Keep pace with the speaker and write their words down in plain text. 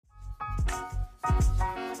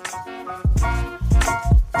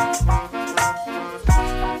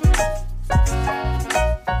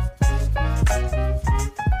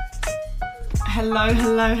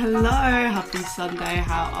Hello. Happy Sunday.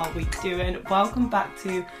 How are we doing? Welcome back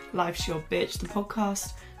to Life's Your Bitch, the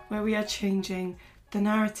podcast where we are changing the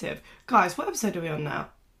narrative. Guys, what episode are we on now?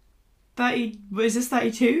 30, is this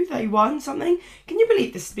 32, 31, something? Can you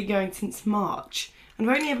believe this has been going since March? And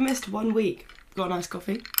we've only ever missed 1 week. Got a nice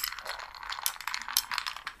coffee?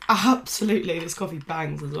 Absolutely, this coffee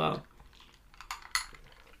bangs as well.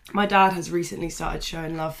 My dad has recently started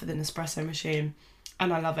showing love for the Nespresso machine,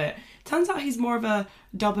 and I love it. Turns out he's more of a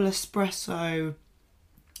double espresso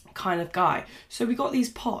kind of guy. So we got these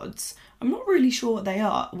pods. I'm not really sure what they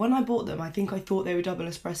are. When I bought them, I think I thought they were double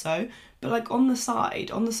espresso, but like on the side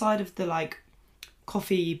of the like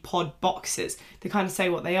coffee pod boxes, they kind of say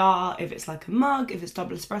what they are, if it's like a mug, if it's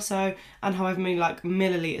double espresso, and however many like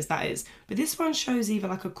milliliters that is. But this one shows either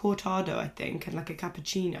like a cortado, I think, and like a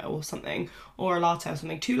cappuccino or something, or a latte or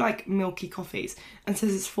something, two like milky coffees, and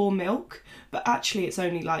says it's for milk, but actually it's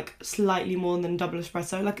only like slightly more than double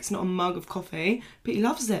espresso, like it's not a mug of coffee, but he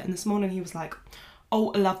loves it. And this morning he was like,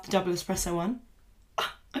 oh, I love the double espresso one.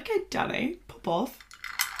 Okay, Danny, pop off.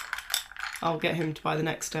 I'll get him to buy the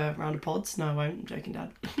next round of pods. No, I won't. I'm joking,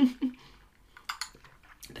 Dad.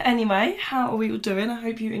 But anyway, how are we all doing? I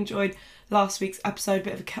hope you enjoyed last week's episode.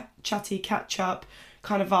 Bit of a chatty catch-up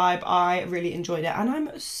kind of vibe. I really enjoyed it. And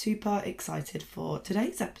I'm super excited for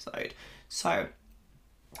today's episode. So,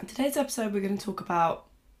 in today's episode, we're going to talk about...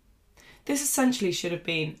 This essentially should have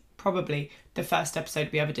been probably the first episode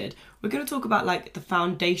we ever did. We're going to talk about, like, the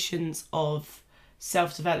foundations of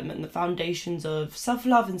self-development, the foundations of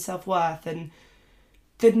self-love and self-worth, and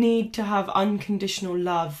the need to have unconditional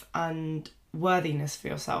love and worthiness for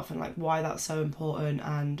yourself, and like why that's so important.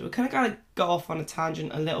 And we're kind of going to go off on a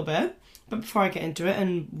tangent a little bit, but before I get into it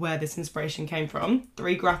and where this inspiration came from,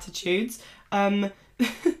 3 gratitudes. The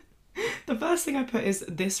first thing I put is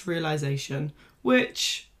this realization,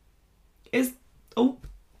 which is oh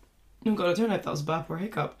god, I don't know if that was a burp or a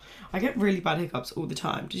hiccup. I get really bad hiccups all the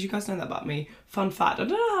time. Did you guys know that about me? Fun fact, I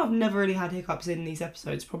don't know, I've never really had hiccups in these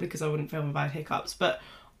episodes, probably because I wouldn't film if I had hiccups, but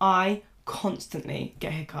I constantly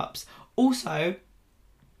get hiccups. Also,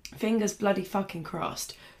 fingers bloody fucking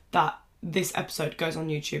crossed that this episode goes on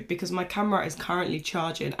YouTube, because my camera is currently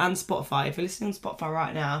charging, and Spotify. If you're listening on Spotify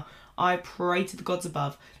right now, I pray to the gods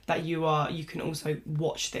above that you can also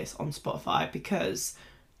watch this on Spotify, because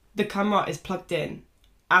the camera is plugged in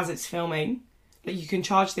as it's filming. Like, you can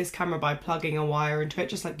charge this camera by plugging a wire into it,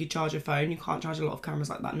 just like you charge a phone. You can't charge a lot of cameras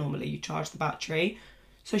like that normally. You charge the battery.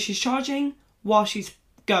 So she's charging while she's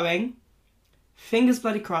going. Fingers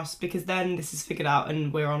bloody crossed, because then this is figured out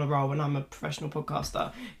and we're on a roll and I'm a professional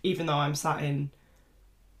podcaster, even though I'm sat in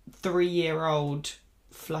 3-year-old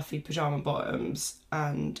fluffy pyjama bottoms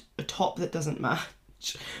and a top that doesn't match.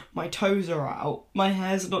 My toes are out, my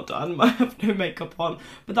hair's not done, I have no makeup on,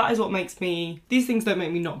 but that is what makes me... These things don't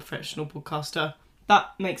make me not a professional podcaster. That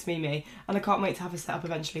makes me me, and I can't wait to have a setup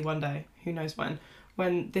eventually one day, who knows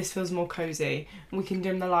when this feels more cosy, and we can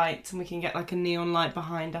dim the lights and we can get like a neon light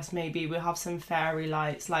behind us. Maybe we'll have some fairy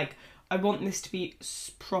lights. Like, I want this to be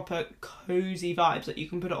proper cozy vibes that you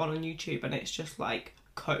can put it on YouTube and it's just like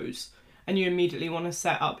cozy, and you immediately want to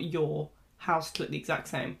set up your house to look the exact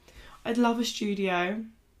same. I'd love a studio.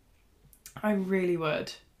 I really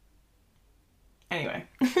would. Anyway.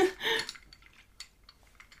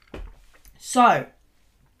 So,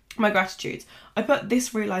 my gratitudes. I put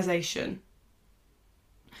this realisation,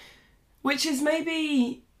 which is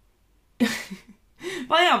maybe... But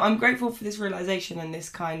I'm grateful for this realisation and this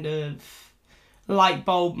kind of light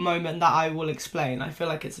bulb moment that I will explain. I feel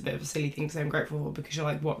like it's a bit of a silly thing to say I'm grateful for, because you're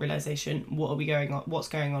like, what realisation? What are we going on? What's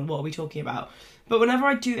going on? What are we talking about? But whenever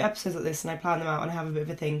I do episodes like this and I plan them out and I have a bit of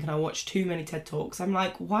a think and I watch too many TED Talks, I'm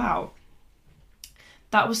like, wow,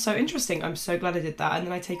 that was so interesting. I'm so glad I did that. And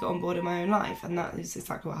then I take it on board in my own life. And that is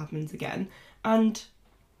exactly what happens again. And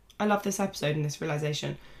I love this episode and this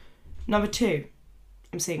realisation. Number 2,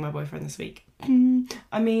 I'm seeing my boyfriend this week.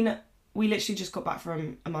 I mean, we literally just got back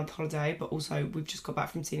from a month holiday, but also we've just got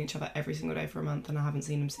back from seeing each other every single day for a month, and I haven't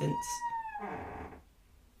seen him since.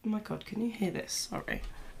 Oh my god, can you hear this? Sorry.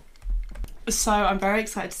 So I'm very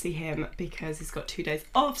excited to see him because he's got 2 days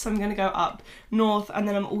off, so I'm going to go up north, and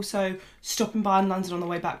then I'm also stopping by in London on the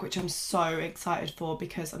way back, which I'm so excited for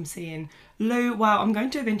because I'm seeing Lou. Well, I'm going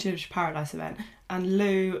to a Vintage Paradise event, and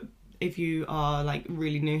Lou, if you are like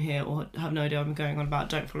really new here or have no idea what I'm going on about,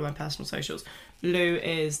 don't follow my personal socials. Lou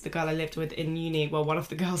is the girl I lived with in uni. Well, one of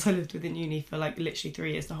the girls I lived with in uni for like literally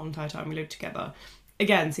 3 years, the whole entire time we lived together.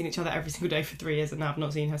 Again, seen each other every single day for 3 years, and now I've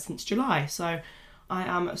not seen her since July. So I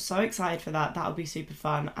am so excited for that. That'll be super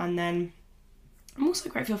fun. And then I'm also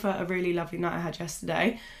grateful for a really lovely night I had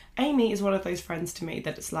yesterday. Amy is one of those friends to me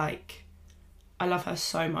that it's like, I love her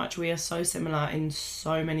so much. We are so similar in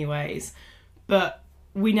so many ways, but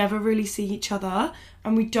we never really see each other,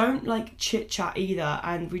 and we don't like chit chat either.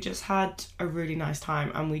 And we just had a really nice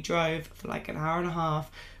time, and we drove for like an hour and a half,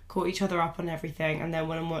 caught each other up on everything, and then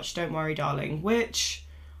went and watched Don't Worry Darling, which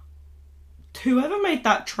whoever made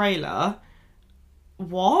that trailer,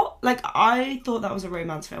 what? Like, I thought that was a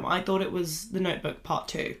romance film. I thought it was The Notebook Part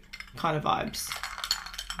 2 kind of vibes.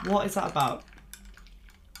 What is that about?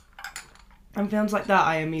 And films like that,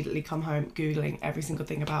 I immediately come home Googling every single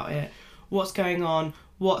thing about it. What's going on?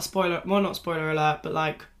 What spoiler... Well, not spoiler alert, but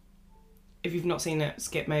like, if you've not seen it,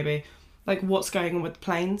 skip maybe. Like, what's going on with the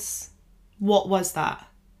planes? What was that?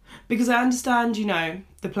 Because I understand, you know,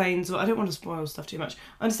 the planes... Well, I don't want to spoil stuff too much.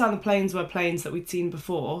 I understand the planes were planes that we'd seen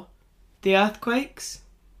before. The earthquakes?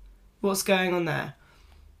 What's going on there?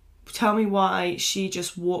 Tell me why she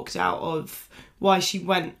just walked out of... Why she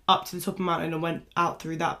went up to the top of the mountain and went out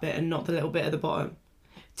through that bit and not the little bit at the bottom.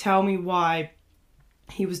 Tell me why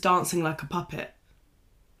he was dancing like a puppet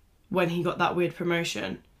when he got that weird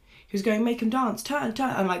promotion. He was going, make him dance, turn, turn.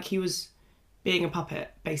 And like he was being a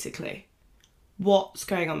puppet, basically. What's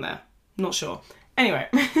going on there? Not sure. Anyway,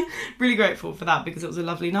 really grateful for that because it was a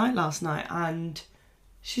lovely night last night. And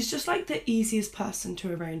she's just like the easiest person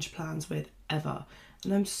to arrange plans with ever.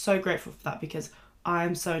 And I'm so grateful for that because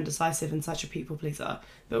I'm so indecisive and such a people pleaser.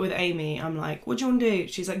 But with Amy, I'm like, what do you want to do?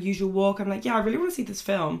 She's like, usual walk. I'm like, yeah, I really want to see this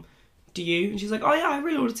film. Do you? And she's like, oh yeah, I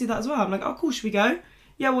really want to see that as well. I'm like, oh cool, should we go?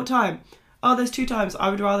 Yeah, what time? Oh, there's 2 times.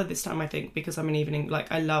 I would rather this time, I think, because I'm an evening,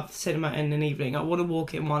 like I love cinema in an evening. I want to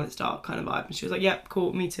walk in while it's dark kind of vibe. And she was like, yep,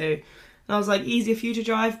 cool, me too. And I was like, easier for you to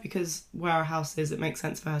drive because where our house is, it makes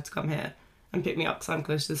sense for her to come here and pick me up because I'm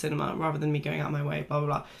close to the cinema rather than me going out of my way, blah, blah,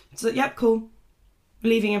 blah. So yep, cool.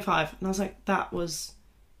 Leaving in 5. And I was like, that was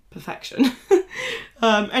perfection.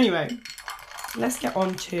 Anyway, let's get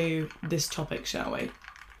on to this topic, shall we?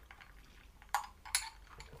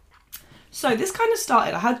 So this kind of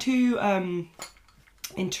started, I had 2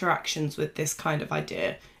 interactions with this kind of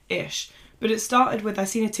idea-ish. But it started with, I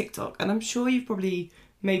seen a TikTok, and I'm sure you've probably,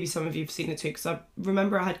 maybe some of you have seen it too, because I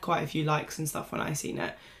remember I had quite a few likes and stuff when I seen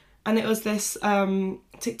it. And it was this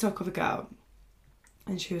TikTok of a girl.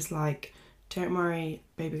 And she was like, don't worry,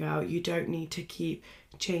 baby girl, you don't need to keep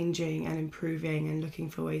changing and improving and looking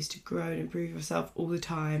for ways to grow and improve yourself all the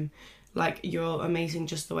time. Like, you're amazing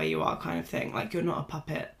just the way you are kind of thing. Like, you're not a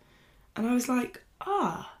puppet. And I was like,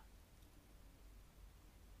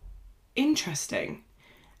 interesting.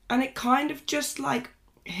 And it kind of just like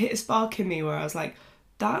hit a spark in me where I was like,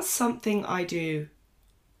 that's something I do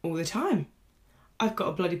all the time. I've got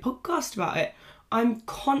a bloody podcast about it. I'm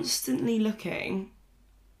constantly looking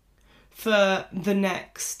for the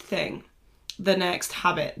next thing, the next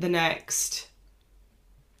habit, the next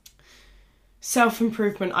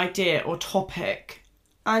self-improvement idea or topic,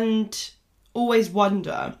 and always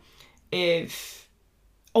wonder if,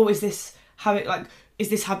 is this habit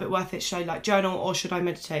worth it? Should I like journal, or should I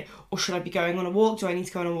meditate, or should I be going on a walk? Do I need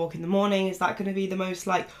to go on a walk in the morning? Is that going to be the most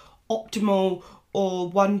like optimal, or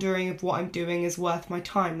wondering if what I'm doing is worth my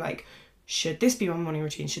time? Like, should this be my morning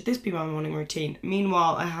routine? Should this be my morning routine?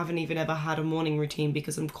 Meanwhile, I haven't even ever had a morning routine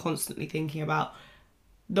because I'm constantly thinking about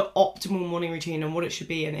the optimal morning routine and what it should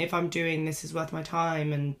be, and if I'm doing this is worth my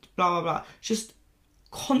time, and blah, blah, blah. Just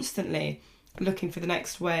constantly looking for the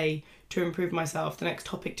next way to improve myself, the next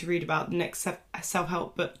topic to read about, the next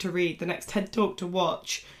self-help book to read, the next TED Talk to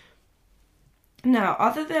watch. Now,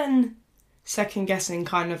 other than second guessing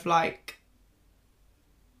kind of like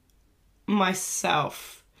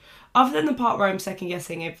myself, other than the part where I'm second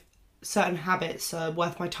guessing if certain habits are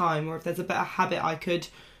worth my time or if there's a better habit I could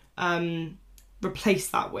replace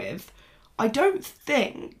that with, I don't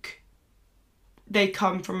think they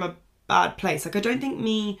come from a bad place. Like, I don't think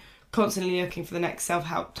me constantly looking for the next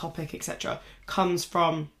self-help topic, etc., comes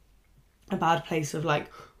from a bad place of like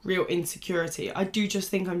real insecurity. I do just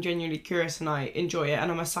think I'm genuinely curious and I enjoy it, and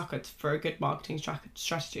I'm a sucker for a good marketing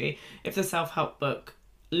strategy. If the self-help book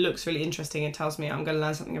looks really interesting and tells me I'm going to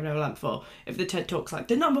learn something I've never learned before, if the TED Talk's like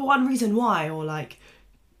the #1 reason why, or like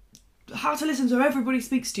how to listen so everybody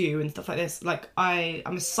speaks to you and stuff like this, like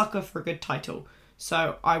I'm a sucker for a good title,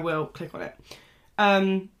 so I will click on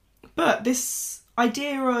it. But this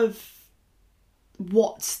idea of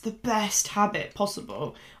what's the best habit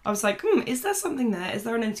possible, I was like, is there something there? Is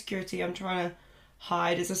there an insecurity I'm trying to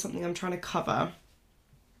hide? Is there something I'm trying to cover?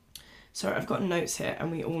 So I've got notes here,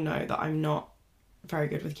 and we all know that I'm not very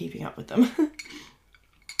good with keeping up with them.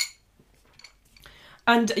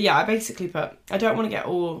 And yeah, I basically put, I don't want to get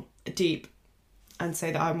all deep and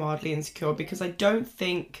say that I'm wildly insecure, because I don't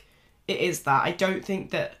think it is that. I don't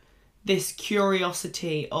think that this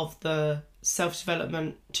curiosity of the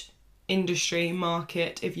self-development industry,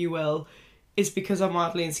 market, if you will, is because I'm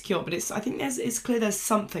wildly insecure. But I think it's clear there's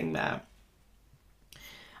something there.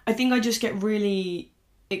 I think I just get really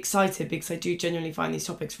excited because I do genuinely find these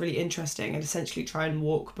topics really interesting, and essentially try and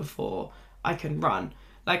walk before I can run.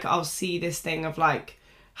 Like, I'll see this thing of like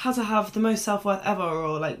how to have the most self-worth ever,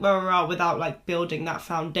 or like without like building that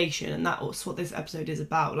foundation, and that's what this episode is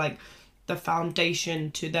about, like the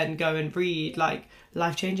foundation to then go and read like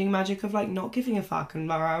life-changing magic of like not giving a fuck and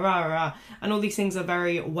and all these things are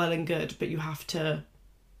very well and good, but you have to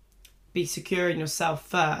be secure in yourself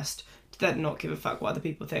first to then not give a fuck what other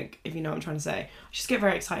people think, if you know what I'm trying to say. I just get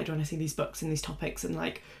very excited when I see these books and these topics, and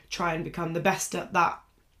like try and become the best at that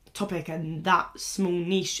topic and that small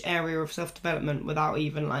niche area of self-development without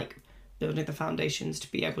even like building the foundations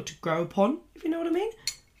to be able to grow upon, if you know what I mean.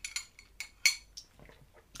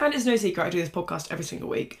 And it's no secret I do this podcast every single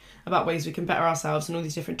week about ways we can better ourselves and all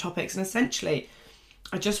these different topics, and essentially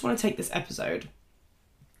I just want to take this episode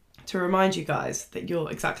to remind you guys that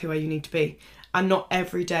you're exactly where you need to be, and not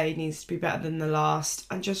every day needs to be better than the last,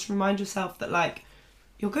 and just remind yourself that like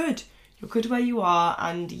you're good where you are.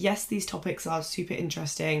 And yes, these topics are super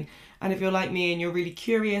interesting, and if you're like me and you're really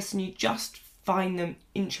curious and you just find them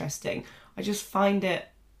interesting, I just find it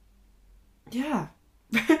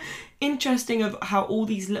interesting of how all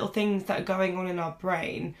these little things that are going on in our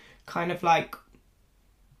brain kind of like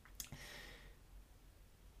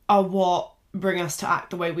are what bring us to act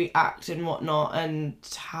the way we act and whatnot, and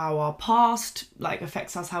how our past like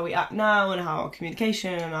affects us, how we act now, and how our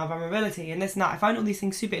communication and our vulnerability and this and that. I find all these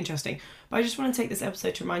things super interesting, but I just want to take this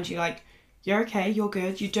episode to remind you like you're okay, you're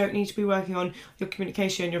good. You don't need to be working on your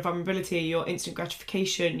communication, your vulnerability, your instant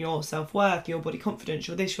gratification, your self-worth, your body confidence,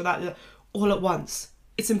 your this, your that, all at once.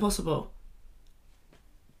 It's impossible.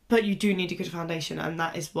 But you do need a good foundation, and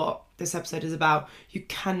that is what this episode is about. You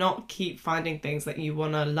cannot keep finding things that you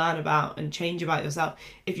want to learn about and change about yourself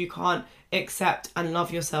if you can't accept and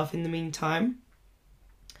love yourself in the meantime.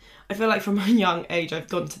 I feel like from a young age I've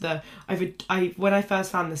gone to when I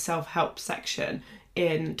first found the self-help section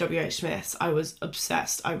in WH Smith's, I was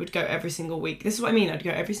obsessed. I would go every single week. This is what I mean, I'd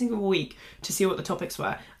go every single week to see what the topics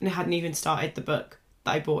were, and I hadn't even started the book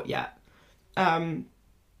that I bought yet.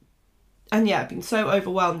 And yeah, I've been so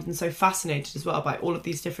overwhelmed and so fascinated as well by all of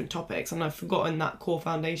these different topics, and I've forgotten that core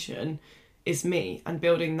foundation is me, and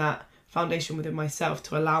building that foundation within myself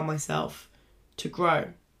to allow myself to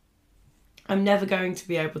grow. I'm never going to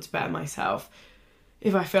be able to better myself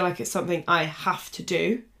if I feel like it's something I have to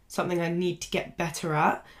do, something I need to get better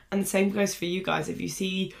at. And the same goes for you guys. If you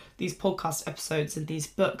see these podcast episodes and these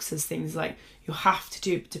books as things like you have to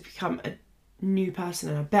do to become a new person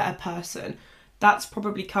and a better person, that's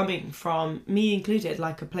probably coming from me included,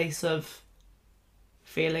 like a place of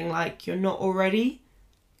feeling like you're not already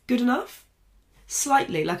good enough.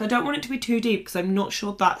 Slightly. Like, I don't want it to be too deep because I'm not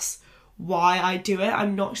sure that's why I do it.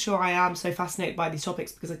 I'm not sure I am so fascinated by these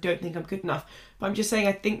topics because I don't think I'm good enough. But I'm just saying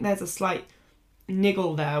I think there's a slight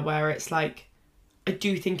niggle there where it's like, I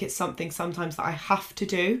do think it's something sometimes that I have to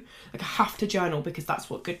do. Like, I have to journal because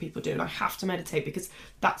that's what good people do, and I have to meditate because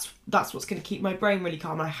that's what's going to keep my brain really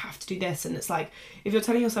calm, and I have to do this. And it's like, if you're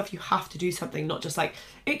telling yourself you have to do something, not just like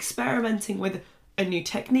experimenting with a new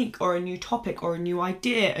technique or a new topic or a new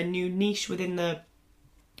idea, a new niche within the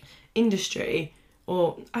industry,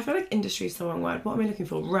 or I feel like industry is the wrong word. What am I looking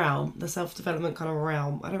for? Realm, the self-development kind of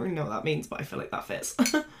realm. I don't really know what that means, but I feel like that fits.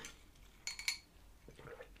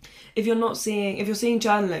 If you're seeing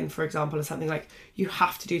journaling, for example, as something like you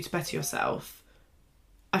have to do to better yourself,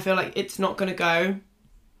 I feel like it's not going to go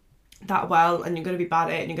that well, and you're going to be bad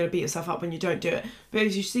at it, and you're going to beat yourself up when you don't do it. But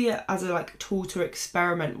if you see it as a like tool to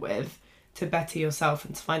experiment with, to better yourself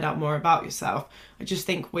and to find out more about yourself, I just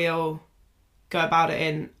think we'll go about it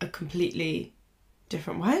in a completely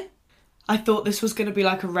different way. I thought this was going to be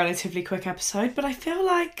like a relatively quick episode, but I feel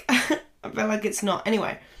like it's not.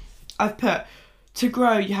 Anyway, I've put, to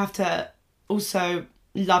grow, you have to also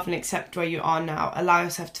love and accept where you are now. Allow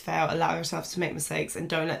yourself to fail, allow yourself to make mistakes, and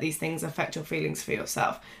don't let these things affect your feelings for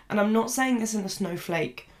yourself. And I'm not saying this in a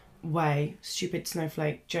snowflake way, stupid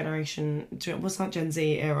snowflake generation, what's that, Gen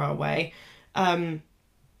Z era way,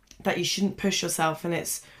 that you shouldn't push yourself and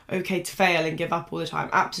it's okay to fail and give up all the time.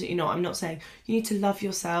 Absolutely not. I'm not saying you need to love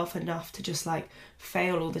yourself enough to just like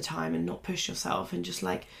fail all the time and not push yourself and just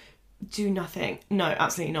like do nothing. No,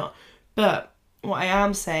 absolutely not. But what I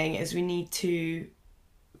am saying is we need to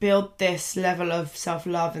build this level of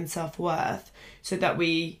self-love and self-worth so that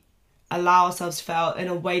we allow ourselves to fail in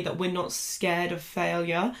a way that we're not scared of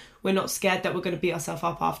failure. We're not scared that we're going to beat ourselves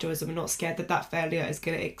up afterwards, and we're not scared that that failure is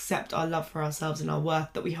going to accept our love for ourselves and our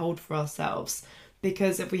worth that we hold for ourselves.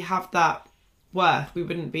 Because if we have that worth, we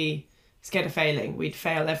wouldn't be scared of failing. We'd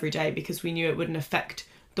fail every day because we knew it wouldn't affect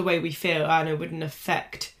the way we feel, and it wouldn't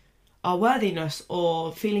affect our worthiness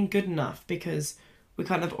or feeling good enough, because we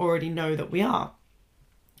kind of already know that we are.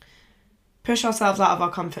 Push ourselves out of our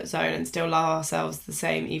comfort zone and still love ourselves the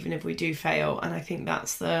same even if we do fail. And I think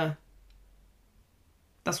that's what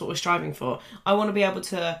we're striving for. I want to be able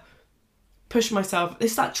to push myself.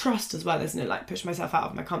 It's that trust as well, isn't it? Like, push myself out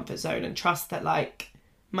of my comfort zone and trust that, like,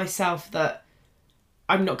 myself, that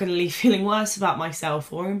I'm not going to leave feeling worse about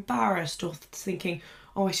myself or embarrassed or thinking,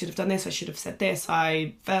 oh, I should have done this, I should have said this,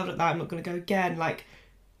 I failed at that, I'm not going to go again. Like,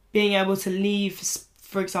 being able to leave,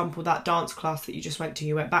 for example, that dance class that you just went to,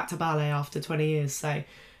 you went back to ballet after 20 years, say.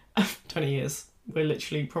 20 years. We're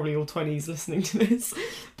literally probably all 20s listening to this.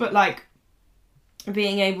 But, like,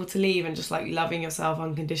 being able to leave and just, like, loving yourself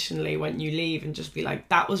unconditionally when you leave and just be like,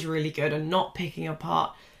 that was really good, and not picking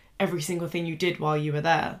apart every single thing you did while you were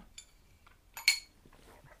there.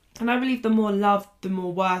 And I believe the more love, the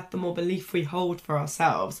more worth, the more belief we hold for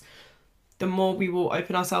ourselves, the more we will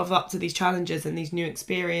open ourselves up to these challenges and these new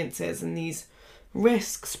experiences and these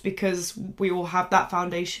risks, because we will have that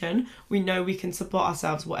foundation. We know we can support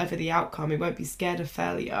ourselves whatever the outcome. We won't be scared of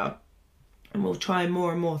failure, and we'll try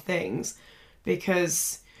more and more things,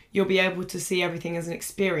 because you'll be able to see everything as an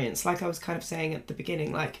experience. Like I was kind of saying at the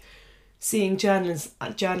beginning, like, seeing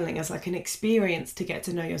journaling as like an experience to get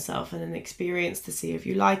to know yourself and an experience to see if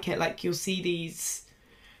you like it. Like, you'll see these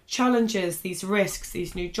challenges, these risks,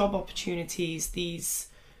 these new job opportunities, these,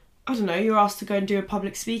 I don't know, you're asked to go and do a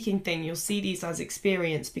public speaking thing. You'll see these as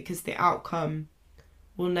experience, because the outcome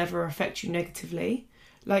will never affect you negatively.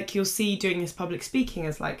 Like, you'll see doing this public speaking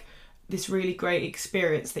as like this really great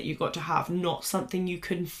experience that you got to have, not something you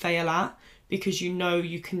can fail at, because you know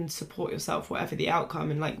you can support yourself whatever the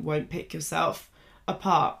outcome and, like, won't pick yourself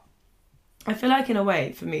apart. I feel like, in a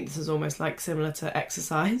way, for me, this is almost like similar to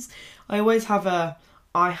exercise. I always have a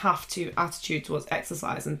I have to attitude towards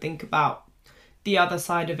exercise and think about the other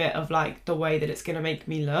side of it, of like the way that it's going to make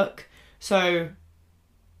me look. So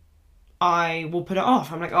I will put it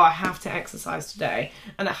off. I'm like, oh, I have to exercise today.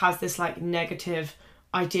 And it has this like negative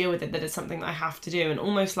idea with it that it's something that I have to do, and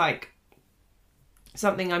almost like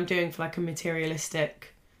something I'm doing for like a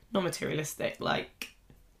not materialistic, like,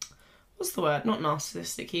 what's the word? Not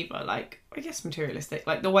narcissistic either, like, I guess materialistic,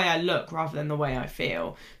 like the way I look rather than the way I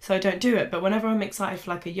feel. So I don't do it. But whenever I'm excited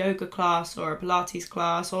for like a yoga class or a Pilates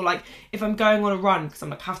class, or like if I'm going on a run, because I'm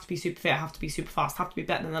like, have to be super fit, have to be super fast, have to be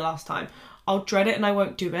better than the last time, I'll dread it and I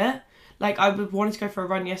won't do it. Like, I wanted to go for a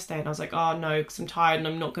run yesterday and I was like, oh no, because I'm tired and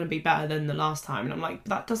I'm not going to be better than the last time. And I'm like,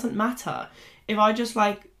 that doesn't matter. If I just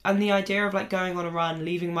like, and the idea of like going on a run,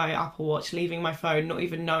 leaving my Apple Watch, leaving my phone, not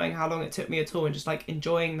even knowing how long it took me at all, and just like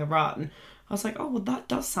enjoying the run, I was like, oh, well, that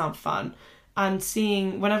does sound fun. And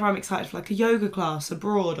seeing, whenever I'm excited for like a yoga class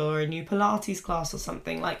abroad or a new Pilates class or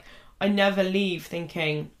something, like, I never leave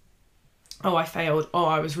thinking, oh, I failed, oh,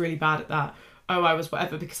 I was really bad at that, oh, I was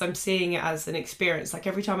whatever, because I'm seeing it as an experience. Like,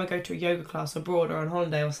 every time I go to a yoga class abroad or on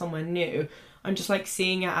holiday or somewhere new, I'm just like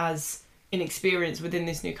seeing it as an experience within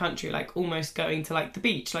this new country, like almost going to like the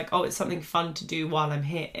beach, like, oh, it's something fun to do while I'm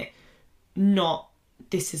here, not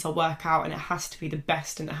this is a workout and it has to be the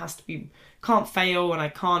best and it has to be, can't fail and I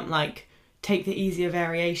can't like take the easier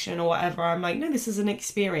variation or whatever. I'm like, no, this is an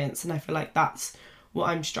experience. And I feel like that's what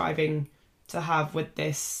I'm striving to have with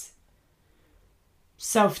this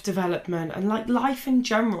self-development and like life in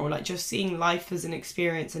general, like just seeing life as an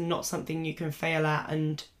experience and not something you can fail at,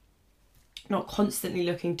 and not constantly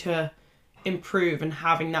looking to improve, and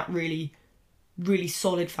having that really, really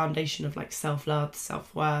solid foundation of like self-love,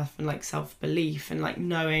 self-worth and like self-belief, and like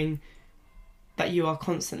knowing that you are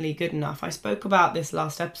constantly good enough. I spoke about this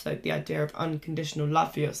last episode, the idea of unconditional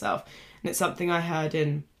love for yourself, and it's something I heard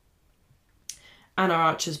in Anna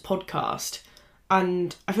Archer's podcast,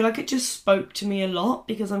 and I feel like it just spoke to me a lot,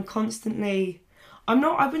 because I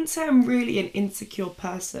wouldn't say I'm really an insecure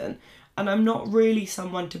person, and I'm not really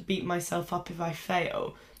someone to beat myself up if I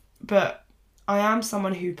fail, but I am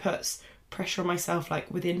someone who puts pressure on myself, like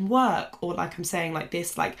within work, or like I'm saying, like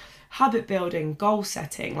this, like habit building, goal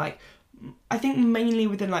setting, like I think mainly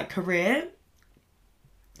within like career,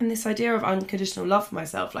 and this idea of unconditional love for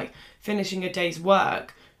myself, like finishing a day's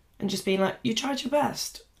work and just being like, you tried your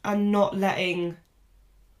best, and not letting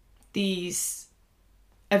these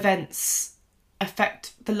events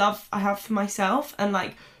affect the love I have for myself, and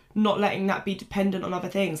like not letting that be dependent on other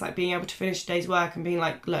things, like being able to finish a day's work and being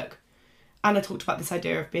like, look, Anna talked about this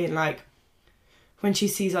idea of being like, when she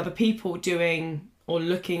sees other people doing or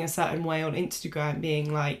looking a certain way on Instagram,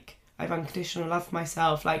 being like, I have unconditional love for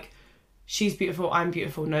myself, like, she's beautiful, I'm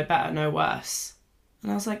beautiful, no better, no worse.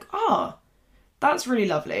 And I was like, oh, that's really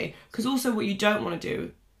lovely. Because also what you don't want to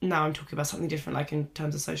do, now I'm talking about something different, like in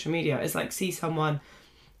terms of social media, is like see someone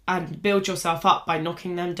and build yourself up by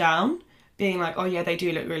knocking them down, being like, oh yeah, they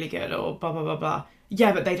do look really good, or blah, blah, blah, blah.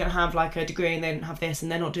 Yeah, but they don't have like a degree and they don't have this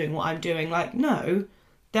and they're not doing what I'm doing. Like, no,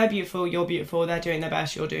 they're beautiful, you're beautiful, they're doing their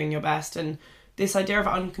best, you're doing your best. And this idea of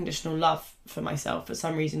unconditional love for myself, for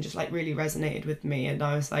some reason, just like really resonated with me. And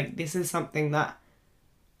I was like, this is something that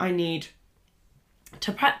I need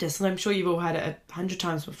to practice. And I'm sure you've all heard it 100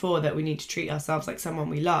 times before, that we need to treat ourselves like someone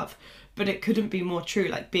we love. But it couldn't be more true,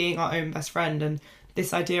 like being our own best friend. And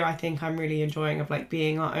this idea I think I'm really enjoying of like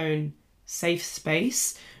being our own safe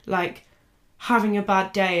space, like having a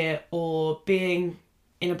bad day or being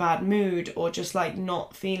in a bad mood or just like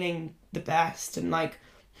not feeling the best, and like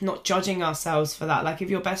not judging ourselves for that. Like if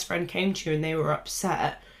your best friend came to you and they were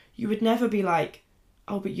upset, you would never be like,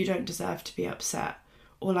 oh, but you don't deserve to be upset.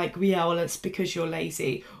 Or like, yeah, well, it's because you're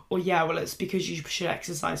lazy. Or yeah, well, it's because you should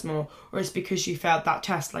exercise more. Or it's because you failed that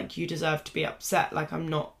test, like you deserve to be upset. Like I'm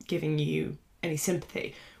not giving you any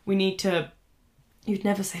sympathy. You'd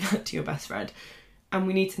never say that to your best friend. And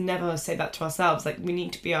we need to never say that to ourselves. Like we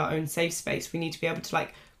need to be our own safe space. We need to be able to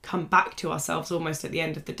like come back to ourselves almost at the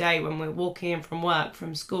end of the day when we're walking in from work,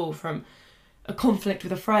 from school, from a conflict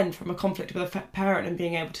with a friend, from a conflict with a parent, and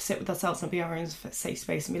being able to sit with ourselves and be our own safe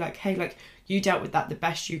space and be like, hey, like you dealt with that the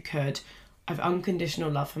best you could. I have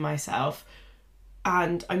unconditional love for myself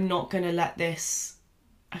and I'm not going to let this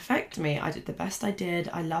affect me. I did the best I did.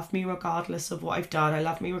 I love me regardless of what I've done. I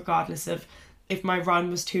love me regardless of if my run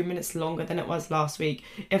was 2 minutes longer than it was last week,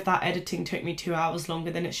 if that editing took me 2 hours longer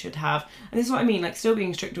than it should have. And this is what I mean, like still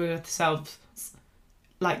being strict with ourselves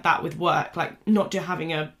like that with work, like not just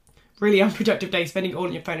having a really unproductive day, spending it all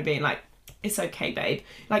on your phone and being like, it's okay, babe.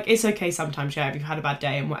 Like it's okay sometimes, yeah, if you've had a bad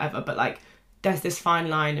day and whatever, but like there's this fine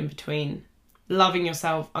line in between loving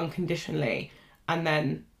yourself unconditionally and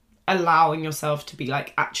then allowing yourself to be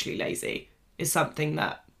like actually lazy is something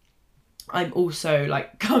that I'm also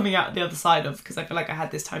like coming out the other side of, because I feel like I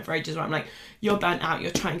had this time for ages where I'm like, you're burnt out,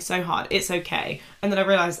 you're trying so hard, it's okay. And then I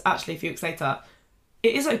realised actually a few weeks later,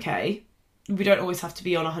 it is okay. We don't always have to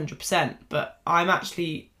be on 100%, but I'm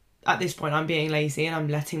actually, at this point, I'm being lazy and I'm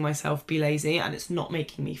letting myself be lazy and it's not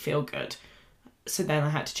making me feel good. So then I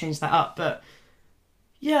had to change that up. But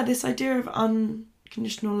yeah, this idea of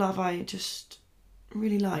unconditional love, I just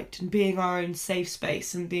really liked, and being our own safe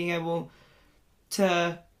space and being able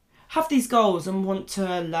to have these goals and want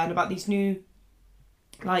to learn about these new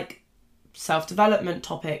like self-development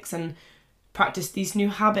topics and practice these new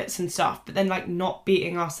habits and stuff, but then like not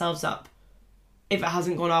beating ourselves up if it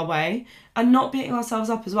hasn't gone our way, and not beating ourselves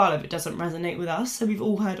up as well if it doesn't resonate with us. So we've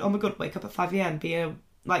all heard, oh my god, wake up at 5 a.m, be a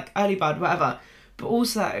like early bird, whatever. But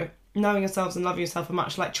also knowing yourselves and loving yourself a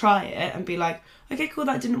much, like try it and be like, okay, cool,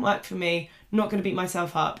 that didn't work for me, not going to beat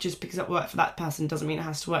myself up. Just because it worked for that person doesn't mean it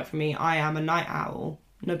has to work for me. I am a night owl,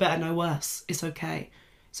 no better, no worse. It's okay.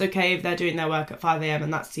 It's okay if they're doing their work at 5 a.m.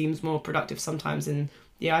 and that seems more productive sometimes in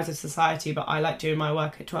the eyes of society, but I like doing my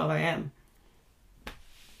work at 12 a.m.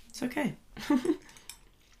 It's okay.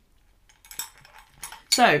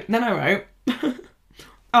 So then I wrote,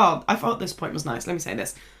 oh, I thought this point was nice. Let me say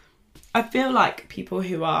this. I feel like the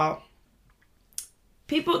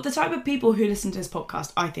type of people who listen to this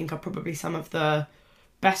podcast, I think are probably some of the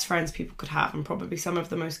best friends people could have and probably some of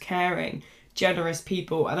the most caring, generous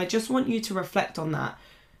people. And I just want you to reflect on that.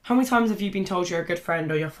 How many times have you been told you're a good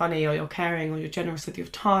friend, or you're funny, or you're caring, or you're generous with your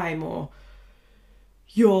time, or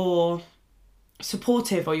you're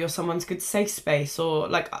supportive, or you're someone's good safe space? Or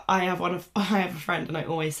like I have a friend and I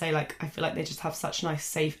always say like I feel like they just have such nice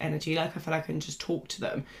safe energy, like I feel like I can just talk to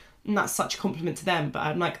them and that's such a compliment to them. But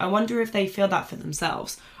I'm like, I wonder if they feel that for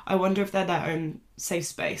themselves. I wonder if they're their own safe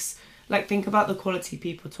space. Like think about the quality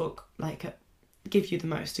people talk like give you the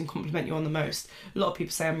most and compliment you on the most. A lot of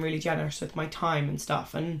people say I'm really generous with my time and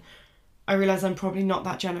stuff, and I realise I'm probably not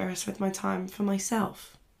that generous with my time for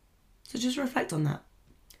myself. So just reflect on that,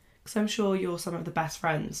 because I'm sure you're some of the best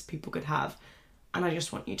friends people could have, and I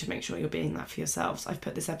just want you to make sure you're being that for yourselves. I've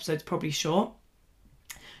put this episode probably shorter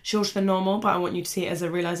than normal, but I want you to see it as a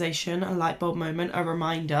realisation, a light bulb moment, a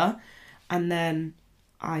reminder, and then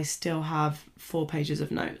I still have 4 pages of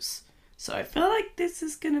notes. So I feel like this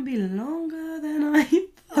is going to be longer than I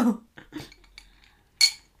thought.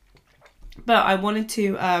 But I wanted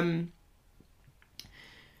to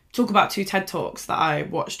talk about 2 TED Talks that I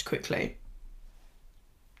watched quickly.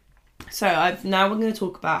 So now we're going to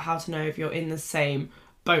talk about how to know if you're in the same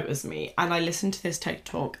boat as me. And I listened to this TED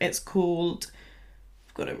Talk. It's called,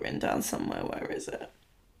 I've got it written down somewhere. Where is it?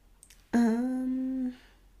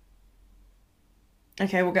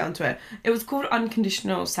 Okay, we'll get onto it. It was called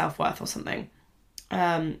Unconditional Self-Worth or something.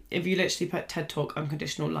 If you literally put TED Talk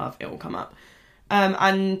unconditional love, it will come up.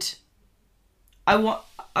 And I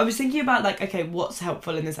was thinking about like, okay, what's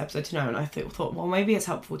helpful in this episode to know? And I thought, well, maybe it's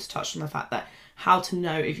helpful to touch on the fact that how to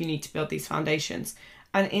know if you need to build these foundations.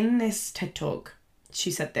 And in this TED Talk, she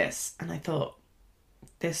said this, and I thought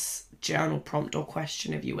this journal prompt or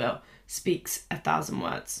question, if you will, speaks 1,000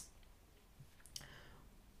 words.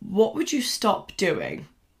 What would you stop doing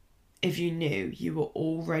if you knew you were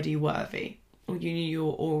already worthy or you knew you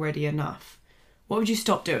were already enough? What would you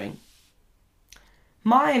stop doing?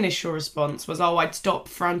 My initial response was, I'd stop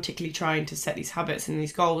frantically trying to set these habits and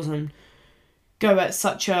these goals and go at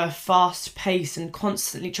such a fast pace and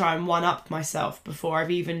constantly try and one-up myself before I've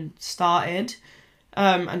even started,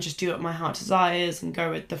 and just do what my heart desires and go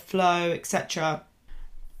with the flow, etc.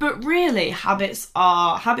 But really, habits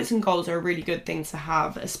and goals are a really good thing to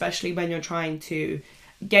have, especially when you're trying to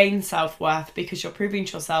gain self-worth, because you're proving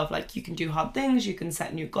to yourself like you can do hard things, you can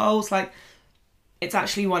set new goals. Like, it's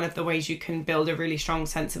actually one of the ways you can build a really strong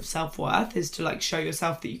sense of self-worth, is to like show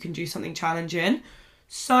yourself that you can do something challenging.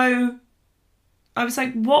 So I was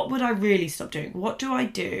like, what would I really stop doing? What do I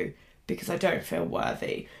do because I don't feel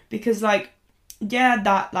worthy? Because like, yeah,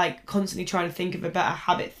 that like constantly trying to think of a better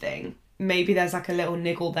habit thing, maybe there's like a little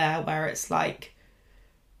niggle there where it's like,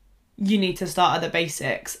 you need to start at the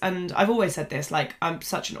basics. And I've always said this, like, I'm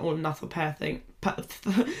such an all or nothing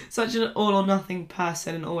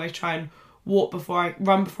person, and always try and run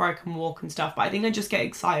before I can walk and stuff. But I think I just get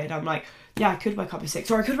excited. I'm like, yeah, I could wake up at 6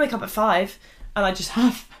 or I could wake up at 5, and I just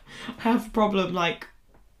have a problem like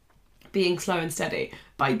being slow and steady.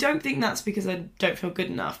 But I don't think that's because I don't feel good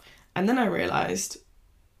enough. And then I realised,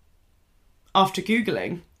 after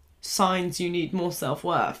Googling signs you need more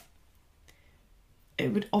self-worth,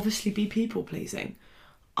 it would obviously be people pleasing.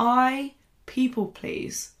 I people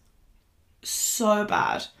please so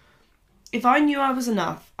bad. If I knew I was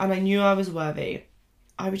enough and I knew I was worthy,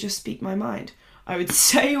 I would just speak my mind. I would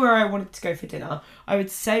say where I wanted to go for dinner. I would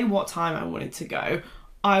say what time I wanted to go.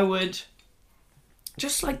 I would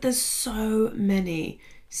just like, there's so many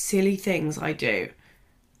silly things I do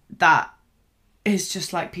that is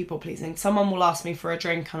just like people pleasing. Someone will ask me for a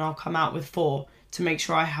drink and I'll come out with 4 to make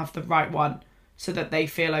sure I have the right one, so that they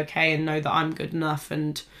feel okay and know that I'm good enough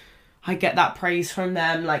and I get that praise from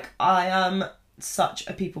them. Like, I am such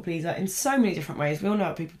a people pleaser in so many different ways. We all know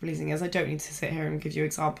what people pleasing is. I don't need to sit here and give you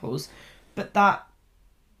examples, but that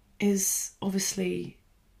is obviously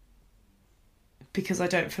because I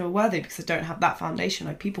don't feel worthy, because I don't have that foundation.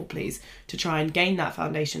 I people please to try and gain that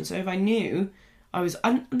foundation. So if I knew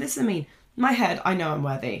this is, I mean, my head, I know I'm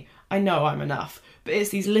worthy, I know I'm enough, but it's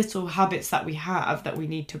these little habits that we have that we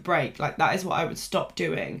need to break. Like, that is what I would stop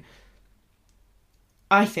doing,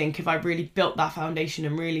 I think, if I really built that foundation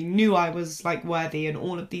and really knew I was like worthy and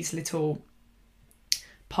all of these little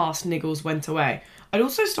past niggles went away. I'd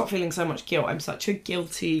also stop feeling so much guilt. I'm such a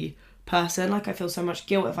guilty person. Like, I feel so much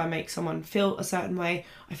guilt if I make someone feel a certain way.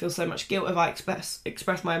 I feel so much guilt if I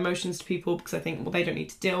express my emotions to people, because I think, well, they don't need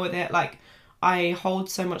to deal with it. Like, I hold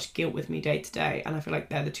so much guilt with me day to day, and I feel like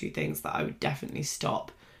they're the two things that I would definitely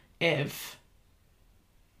stop if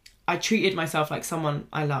I treated myself like someone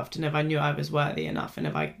I loved, and if I knew I was worthy enough, and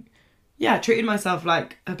if I treated myself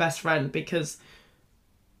like a best friend, because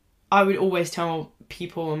I would always tell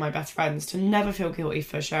people and my best friends to never feel guilty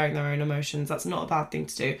for sharing their own emotions. That's not a bad thing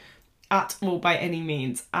to do at all by any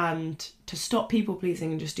means, and to stop people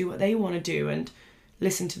pleasing and just do what they want to do and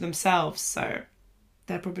listen to themselves. So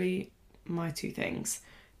they're probably my 2 things.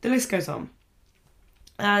 The list goes on.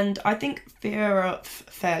 And I think fear of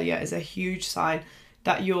failure is a huge sign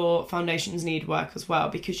that your foundations need work as well,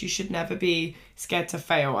 because you should never be scared to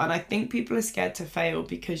fail. And I think people are scared to fail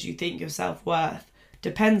because you think your self-worth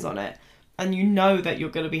depends on it, and you know that you're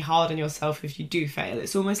going to be hard on yourself if you do fail.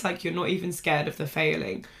 It's almost like you're not even scared of the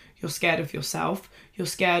failing, you're scared of yourself. You're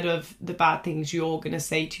scared of the bad things you're going to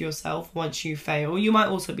say to yourself once you fail. You might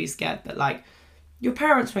also be scared that like your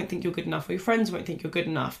parents won't think you're good enough, or your friends won't think you're good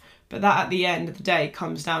enough, but that at the end of the day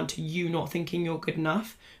comes down to you not thinking you're good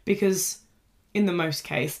enough, because in the most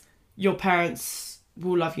case, your parents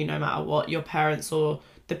will love you no matter what. Your parents or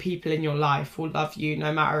the people in your life will love you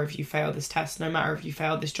no matter if you fail this test, no matter if you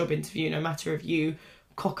fail this job interview, no matter if you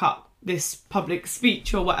cock up this public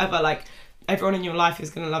speech or whatever. Like, everyone in your life is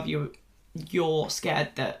going to love you. You're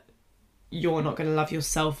scared that you're not going to love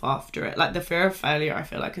yourself after it. Like, the fear of failure, I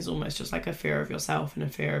feel like, is almost just like a fear of yourself and a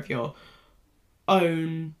fear of your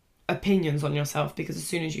own opinions on yourself, because as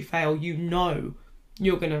soon as you fail, you know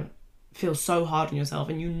you're going to feel so hard on yourself,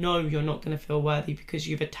 and you know you're not going to feel worthy because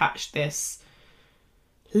you've attached this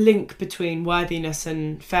link between worthiness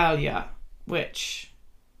and failure, which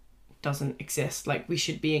doesn't exist. Like, we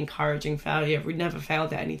should be encouraging failure. If we never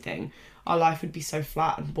failed at anything, our life would be so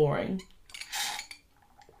flat and boring.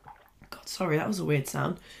 God, sorry, that was a weird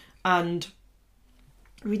sound. And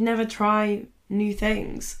we'd never try new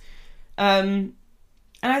things. And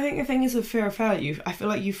I think the thing is with fear of failure, I feel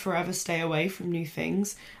like you forever stay away from new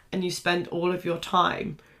things, and you spend all of your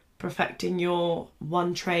time perfecting your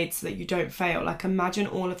one trade so that you don't fail. Like, imagine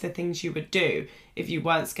all of the things you would do if you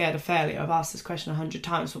weren't scared of failure. I've asked this question 100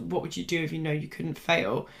 times, but what would you do if you know you couldn't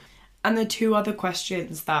fail? And the two other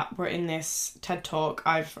questions that were in this TED Talk,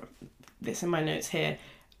 I've this in my notes here.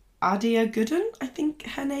 Adia Gooden, I think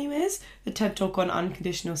her name is, the TED Talk on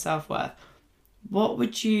unconditional self-worth. What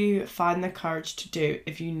would you find the courage to do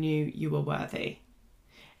if you knew you were worthy?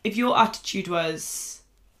 If your attitude was,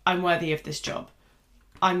 I'm worthy of this job,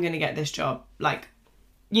 I'm going to get this job. Like,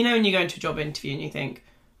 you know when you go into a job interview and you think,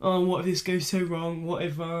 oh, what if this goes so wrong? What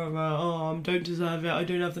if, I don't deserve it, I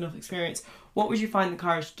don't have enough experience. What would you find the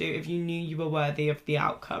courage to do if you knew you were worthy of the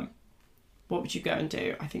outcome? What would you go and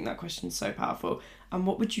do? I think that question's so powerful. And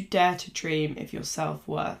what would you dare to dream if your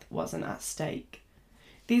self-worth wasn't at stake?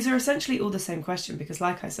 These are essentially all the same question, because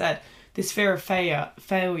like I said, this fear of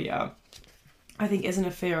failure, I think isn't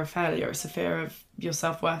a fear of failure, it's a fear of your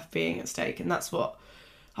self-worth being at stake. And that's what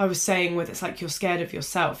I was saying with, it's like you're scared of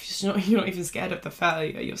yourself. You're not even scared of the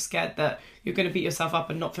failure, you're scared that you're going to beat yourself up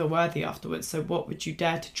and not feel worthy afterwards. So what would you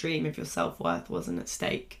dare to dream if your self-worth wasn't at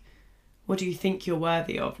stake? What do you think you're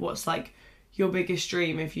worthy of? What's like your biggest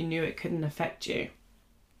dream if you knew it couldn't affect you?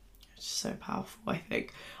 It's so powerful, I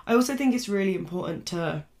think. I also think it's really important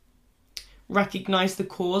to recognise the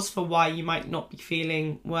cause for why you might not be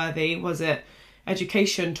feeling worthy. Was it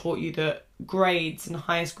education taught you that grades and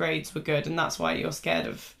highest grades were good, and that's why you're scared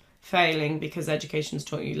of failing, because education's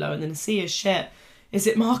taught you low and then C is shit? Is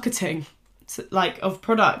it marketing? Like, of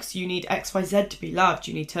products, you need XYZ to be loved,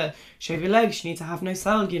 you need to shave your legs, you need to have no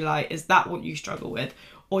cellulite. Is that what you struggle with?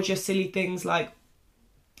 Or just silly things like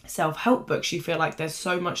self-help books, you feel like there's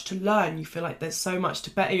so much to learn, you feel like there's so much to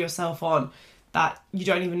better yourself on that you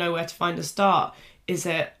don't even know where to find a start. Is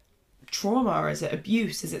it trauma? Is it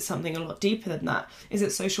abuse? Is it something a lot deeper than that? Is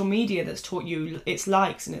it social media that's taught you its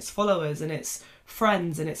likes and its followers and its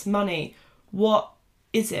friends and its money? What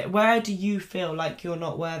is it? Where do you feel like you're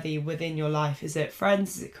not worthy within your life? Is it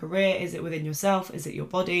friends? Is it career? Is it within yourself? Is it your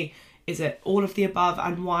body? Is it all of the above?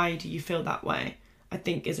 And why do you feel that way? I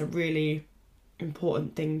think is a really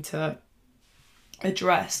important thing to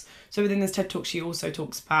address. So within this TED Talk, she also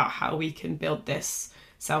talks about how we can build this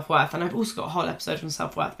self-worth. And I've also got a whole episode on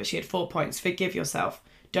self-worth, but she had 4 points. Forgive yourself.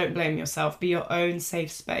 Don't blame yourself. Be your own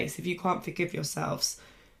safe space. If you can't forgive yourselves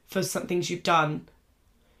for some things you've done,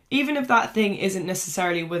 even if that thing isn't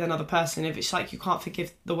necessarily with another person, if it's like you can't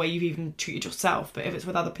forgive the way you've even treated yourself, but if it's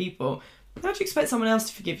with other people, how do you expect someone else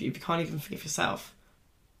to forgive you if you can't even forgive yourself?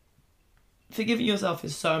 Forgiving yourself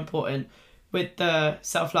is so important with the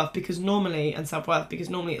self-love, because normally, and self-worth, because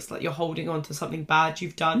normally it's like you're holding on to something bad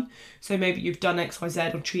you've done. So maybe you've done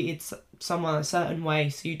XYZ or treated someone a certain way,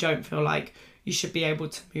 so you don't feel like you should be able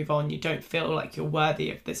to move on. You don't feel like you're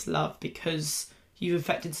worthy of this love because you've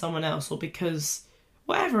affected someone else, or because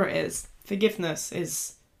whatever it is. Forgiveness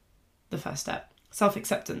is the first step.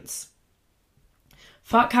 Self-acceptance.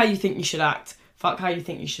 Fuck how you think you should act. Fuck how you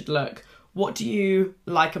think you should look. What do you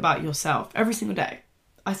like about yourself every single day?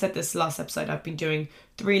 I said this last episode, I've been doing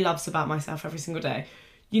 3 loves about myself every single day.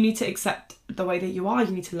 You need to accept the way that you are.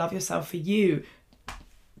 You need to love yourself for you.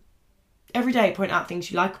 Every day, point out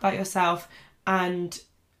things you like about yourself and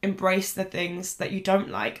embrace the things that you don't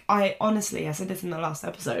like. I said this in the last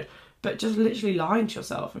episode, but just literally lying to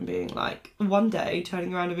yourself and being like, one day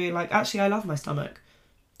turning around and being like, actually, I love my stomach.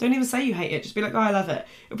 Don't even say you hate it. Just be like, oh, I love it.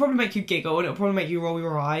 It'll probably make you giggle and it'll probably make you roll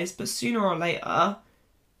your eyes, but sooner or later,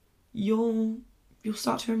 you'll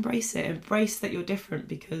start to embrace it. Embrace that you're different,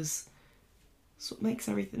 because that's what makes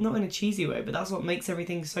everything, not in a cheesy way, but that's what makes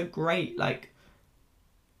everything so great. Like,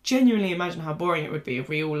 genuinely imagine how boring it would be if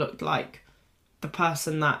we all looked like the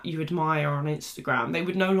person that you admire on Instagram. They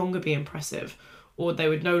would no longer be impressive, or they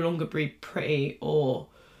would no longer be pretty or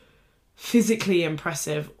physically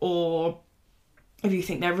impressive, or if you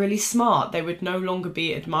think they're really smart, they would no longer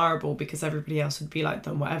be admirable because everybody else would be like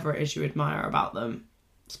them. Whatever it is you admire about them,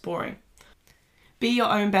 it's boring. Be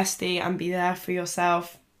your own bestie and be there for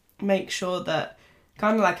yourself. Make sure that,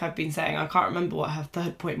 kind of like I've been saying, I can't remember what her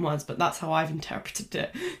third point was, but that's how I've interpreted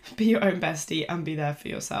it. Be your own bestie and be there for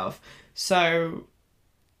yourself. So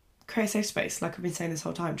create a safe space, like I've been saying this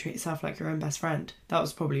whole time. Treat yourself like your own best friend. That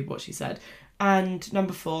was probably what she said. And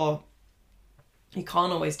number 4, you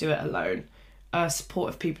can't always do it alone.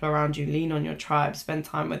 supportive people around you, lean on your tribe, spend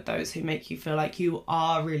time with those who make you feel like you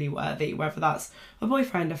are really worthy, whether that's a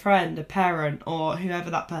boyfriend, a friend, a parent, or whoever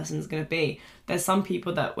that person's going to be. There's some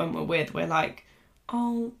people that when we're with, we're like,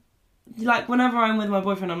 oh, like whenever I'm with my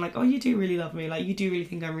boyfriend, I'm like, oh, you do really love me, like you do really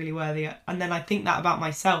think I'm really worthy. And then I think that about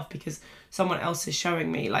myself because someone else is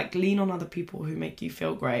showing me. Like, lean on other people who make you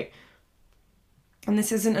feel great. And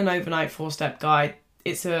this isn't an overnight 4-step guide.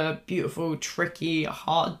 It's a beautiful, tricky,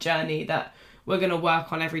 hard journey that we're going to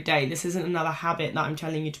work on every day. This isn't another habit that I'm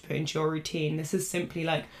telling you to put into your routine. This is simply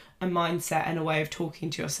like a mindset and a way of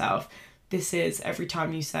talking to yourself. This is every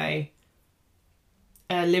time you say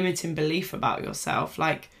a limiting belief about yourself,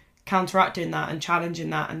 like counteracting that and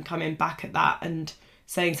challenging that and coming back at that and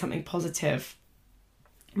saying something positive.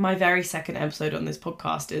 My very second episode on this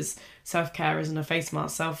podcast is self-care isn't a face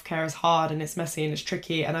mask. Self-care is hard and it's messy and it's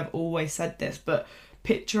tricky, and I've always said this, but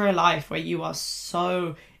picture a life where you are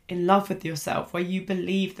so in love with yourself, where you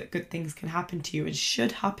believe that good things can happen to you and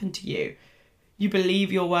should happen to you. You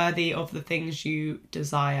believe you're worthy of the things you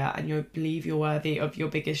desire, and you believe you're worthy of your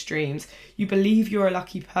biggest dreams. You believe you're a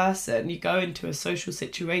lucky person. You go into a social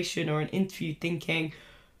situation or an interview thinking,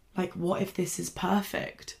 like, what if this is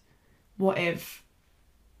perfect? What if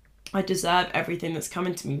I deserve everything that's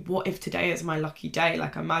coming to me? What if today is my lucky day?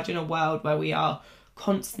 Like, imagine a world where we are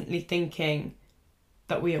constantly thinking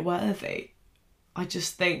that we are worthy. I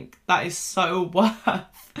just think that is so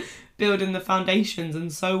worth building the foundations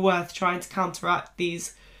and so worth trying to counteract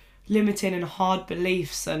these limiting and hard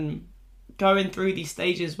beliefs and going through these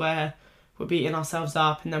stages where we're beating ourselves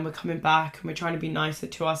up and then we're coming back and we're trying to be nicer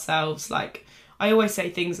to ourselves. Like, I always say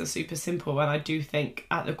things are super simple, and I do think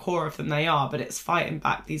at the core of them they are, but it's fighting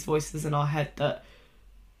back these voices in our head that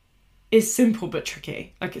is simple but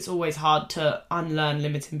tricky. Like, it's always hard to unlearn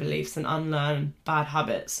limiting beliefs and unlearn bad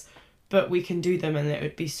habits, but we can do them and it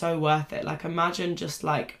would be so worth it. Like, imagine just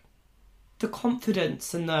like the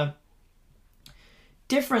confidence and the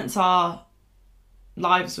difference our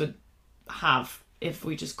lives would have if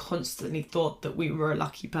we just constantly thought that we were a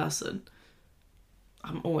lucky person.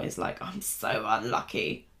 I'm always like, I'm so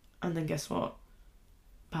unlucky. And then guess what?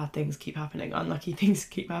 Bad things keep happening. Unlucky things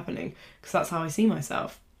keep happening. Because that's how I see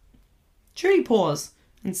myself. Truly pause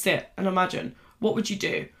and sit and imagine, what would you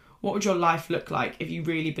do? What would your life look like if you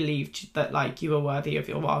really believed that, like, you were worthy of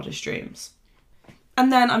your wildest dreams?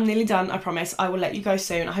 And then I'm nearly done, I promise. I will let you go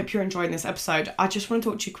soon. I hope you're enjoying this episode. I just want to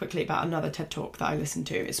talk to you quickly about another TED Talk that I listened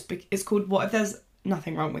to. It's called What If There's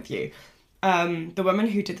Nothing Wrong With You? The woman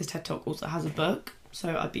who did this TED Talk also has a book,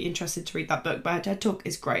 so I'd be interested to read that book, but her TED Talk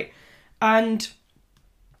is great. And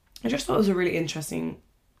I just thought it was a really interesting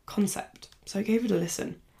concept, so I gave it a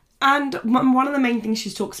listen. And one of the main things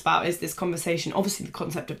she talks about is this conversation. Obviously, the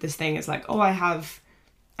concept of this thing is like, oh, I have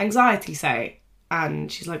anxiety, say.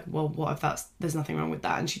 And she's like, well, what if there's nothing wrong with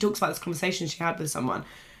that? And she talks about this conversation she had with someone.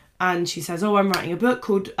 And she says, oh, I'm writing a book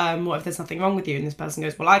called What If There's Nothing Wrong With You? And this person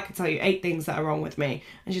goes, well, I could tell you 8 things that are wrong with me.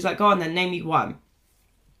 And she's like, go on then, name me one.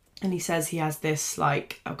 And he says he has this,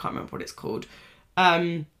 like, I can't remember what it's called.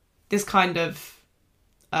 This kind of,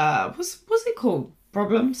 what's it called?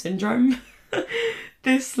 Problem? Syndrome?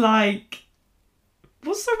 This, like,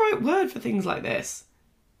 what's the right word for things like this?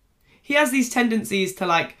 He has these tendencies to,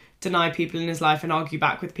 like, deny people in his life and argue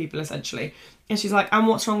back with people, essentially. And she's like, and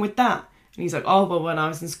what's wrong with that? And he's like, oh, well, when I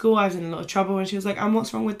was in school, I was in a lot of trouble. And she was like, and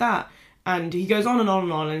what's wrong with that? And he goes on and on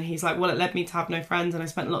and on. And he's like, well, it led me to have no friends and I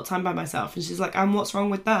spent a lot of time by myself. And she's like, and what's wrong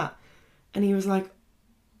with that? And he was like,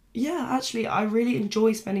 yeah, actually, I really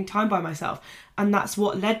enjoy spending time by myself. And that's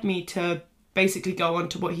what led me to basically go on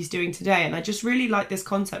to what he's doing today. And I just really like this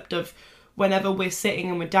concept of whenever we're sitting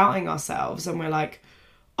and we're doubting ourselves and we're like,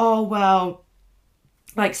 oh, well,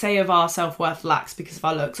 like, say if our self-worth lacks because of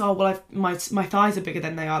our looks. Oh, well, my thighs are bigger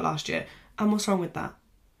than they are last year. And what's wrong with that?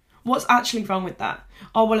 What's actually wrong with that?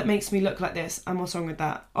 Oh, well, it makes me look like this. And what's wrong with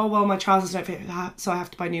that? Oh, well, my trousers don't fit, so I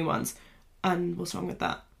have to buy new ones. And what's wrong with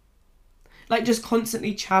that? Like, just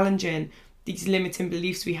constantly challenging these limiting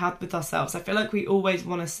beliefs we have with ourselves. I feel like we always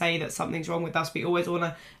want to say that something's wrong with us. We always want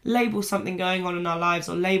to label something going on in our lives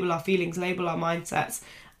or label our feelings, label our mindsets.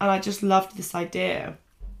 And I just loved this idea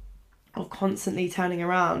of constantly turning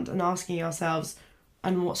around and asking ourselves,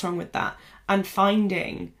 and what's wrong with that? And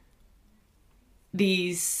finding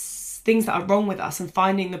these things that are wrong with us and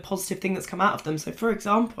finding the positive thing that's come out of them. So, for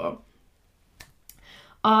example,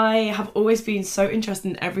 I have always been so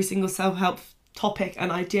interested in every single self-help topic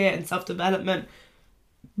and idea and self-development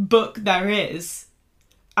book there is.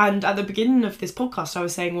 And at the beginning of this podcast, I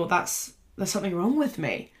was saying, well, there's something wrong with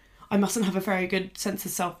me. I mustn't have a very good sense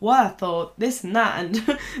of self-worth or this and that.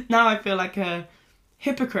 And now I feel like a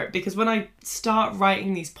hypocrite, because when I start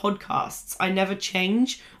writing these podcasts, I never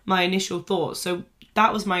change my initial thoughts. So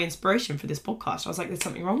that was my inspiration for this podcast. I was like, there's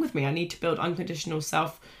something wrong with me. I need to build unconditional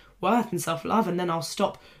self-worth and self-love, and then I'll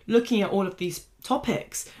stop looking at all of these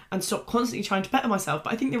topics and stop constantly trying to better myself.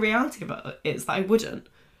 But I think the reality of it is that I wouldn't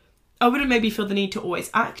maybe feel the need to always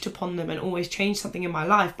act upon them and always change something in my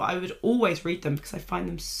life, but I would always read them because I find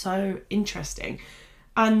them so interesting.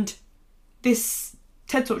 And this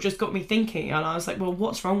TED Talk just got me thinking, and I was like, well,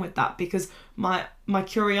 what's wrong with that? Because my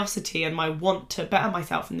curiosity and my want to better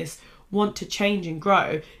myself and this want to change and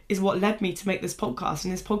grow is what led me to make this podcast.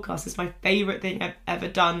 And this podcast is my favourite thing I've ever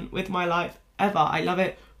done with my life ever. I love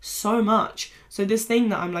it so much. So this thing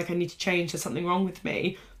that I'm like, I need to change, there's something wrong with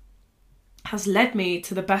me, has led me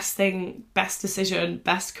to the best thing, best decision,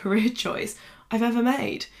 best career choice I've ever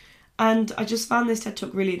made. And I just found this TED Talk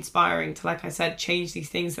really inspiring to, like I said, change these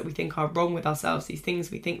things that we think are wrong with ourselves, these things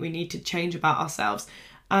we think we need to change about ourselves,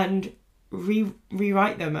 and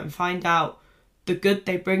rewrite them and find out the good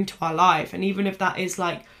they bring to our life. And even if that is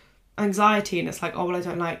like anxiety, and it's like, oh well, I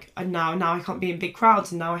don't like, and now I can't be in big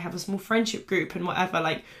crowds, and now I have a small friendship group and whatever,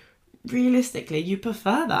 like realistically you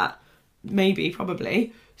prefer that, maybe,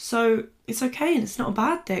 probably, so it's okay and it's not a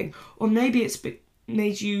bad thing. Or maybe it's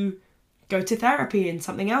made you go to therapy and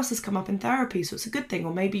something else has come up in therapy, so it's a good thing.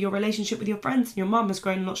 Or maybe your relationship with your friends and your mum has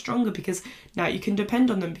grown a lot stronger because now you can depend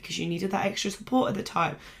on them because you needed that extra support at the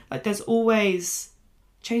time. Like, there's always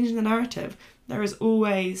changing the narrative. There is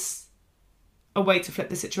always a way to flip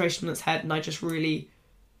the situation on its head, and I just really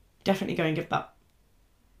definitely go and give that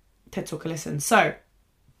TED Talk a listen. So,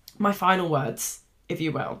 my final words, if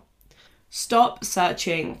you will. Stop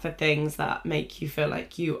searching for things that make you feel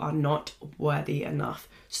like you are not worthy enough.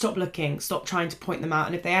 Stop looking, stop trying to point them out,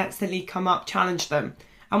 and if they accidentally come up, challenge them.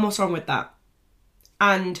 And what's wrong with that?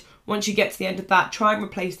 And once you get to the end of that, try and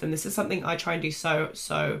replace them. This is something I try and do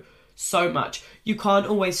so much. You can't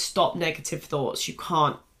always stop negative thoughts. You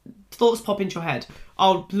can't. Thoughts pop into your head.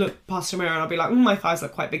 I'll look past a mirror and I'll be like, my thighs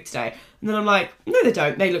look quite big today. And then I'm like, no, they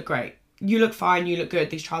don't. They look great. You look fine, you look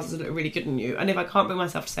good, these trousers look really good on you. And if I can't bring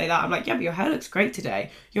myself to say that, I'm like, yeah, but your hair looks great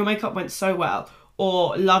today. Your makeup went so well.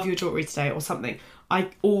 Or love your jewellery today, or something.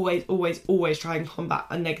 I always try and combat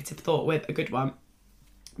a negative thought with a good one.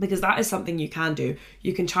 Because that is something you can do.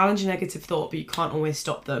 You can challenge a negative thought, but you can't always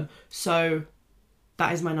stop them. So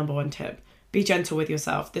that is my number one tip. Be gentle with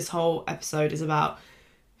yourself. This whole episode is about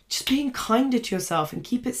just being kinder to yourself, and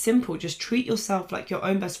keep it simple. Just treat yourself like your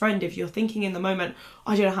own best friend. If you're thinking in the moment,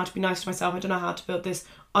 I don't know how to be nice to myself, I don't know how to build this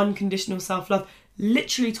unconditional self-love,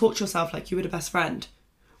 literally talk to yourself like you would a best friend.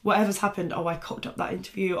 Whatever's happened, oh, I cocked up that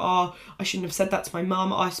interview, oh, I shouldn't have said that to my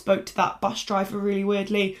mum, oh, I spoke to that bus driver really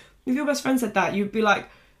weirdly. If your best friend said that, you'd be like,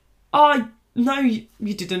 oh, no, you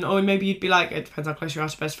didn't. Or maybe you'd be like, it depends how close you are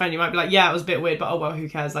to best friend, you might be like, yeah, it was a bit weird, but oh well, who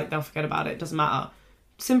cares, like, they'll forget about it, doesn't matter.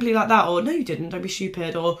 Simply like that. Or no, you didn't, don't be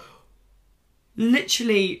stupid. Or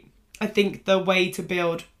literally, I think the way to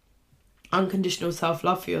build unconditional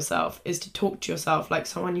self-love for yourself is to talk to yourself like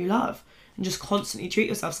someone you love, and just constantly treat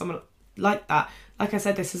yourself someone like that. Like I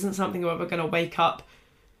said, this isn't something where we're going to wake up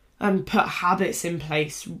and put habits in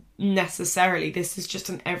place necessarily. This is just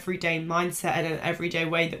an everyday mindset and an everyday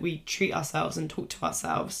way that we treat ourselves and talk to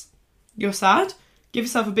ourselves. You're sad? Give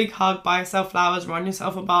yourself a big hug, buy yourself flowers, run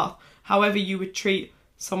yourself a bath, however you would treat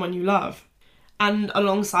someone you love. And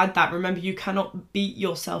alongside that, remember, you cannot beat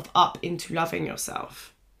yourself up into loving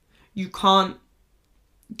yourself. You can't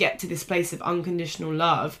get to this place of unconditional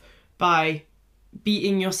love by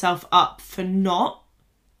beating yourself up for not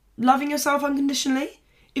loving yourself unconditionally,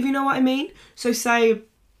 if you know what I mean. So say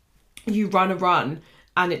you run a run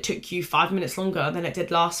and it took you 5 minutes longer than it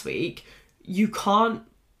did last week. You can't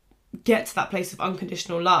get to that place of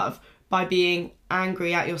unconditional love by being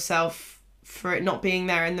angry at yourself for it not being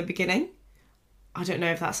there in the beginning. I don't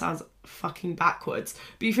know if that sounds fucking backwards,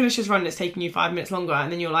 but you finish this run and it's taking you 5 minutes longer,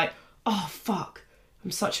 and then you're like, oh fuck,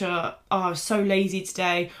 I was so lazy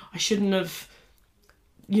today, I shouldn't have,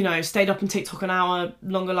 stayed up on TikTok an hour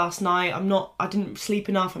longer last night, I didn't sleep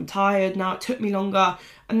enough, I'm tired, now it took me longer.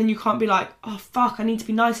 And then you can't be like, oh fuck, I need to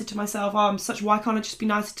be nicer to myself, why can't I just be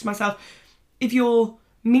nicer to myself? If you're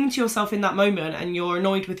mean to yourself in that moment and you're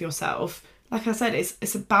annoyed with yourself, like I said,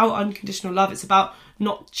 it's about unconditional love. It's about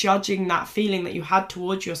not judging that feeling that you had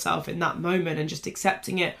towards yourself in that moment, and just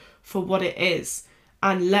accepting it for what it is,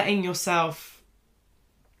 and letting yourself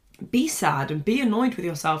be sad and be annoyed with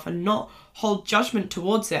yourself and not hold judgment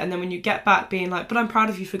towards it. And then when you get back, being like, but I'm proud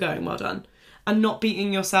of you for going, well done. And not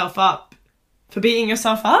beating yourself up for beating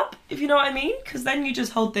yourself up, if you know what I mean. Because then you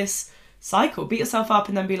just hold this cycle, beat yourself up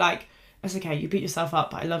and then be like, it's okay, you beat yourself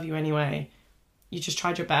up, but I love you anyway. You just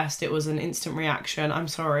tried your best. It was an instant reaction. I'm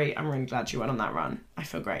sorry. I'm really glad you went on that run. I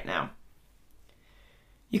feel great now.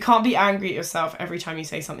 You can't be angry at yourself every time you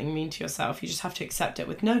say something mean to yourself. You just have to accept it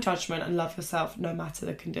with no judgment and love yourself no matter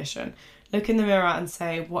the condition. Look in the mirror and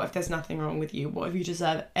say, what if there's nothing wrong with you? What if you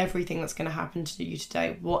deserve everything that's going to happen to you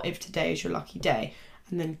today? What if today is your lucky day?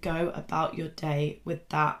 And then go about your day with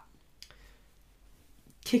that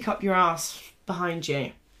kick up your ass behind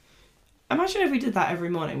you. Imagine if we did that every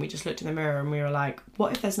morning. We just looked in the mirror and we were like,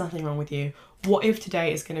 what if there's nothing wrong with you? What if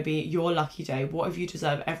today is going to be your lucky day? What if you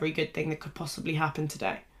deserve every good thing that could possibly happen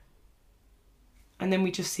today? And then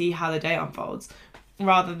we just see how the day unfolds,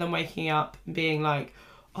 rather than waking up and being like,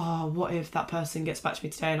 oh, what if that person gets back to me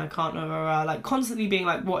today and I can't, like constantly being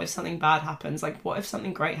like, what if something bad happens? Like, what if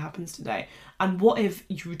something great happens today? And what if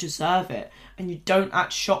you deserve it and you don't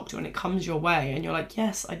act shocked when it comes your way and you're like,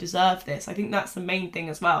 yes, I deserve this. I think that's the main thing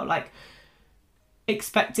as well. Like,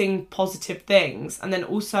 expecting positive things and then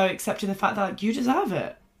also accepting the fact that like, you deserve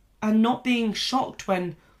it, and not being shocked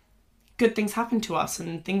when good things happen to us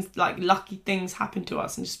and things like lucky things happen to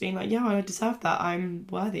us, and just being like, yeah, I deserve that. I'm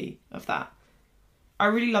worthy of that. I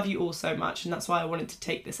really love you all so much, and that's why I wanted to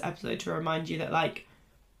take this episode to remind you that like,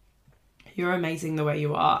 you're amazing the way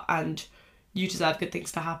you are and you deserve good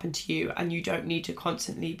things to happen to you, and you don't need to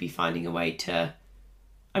constantly be finding a way to,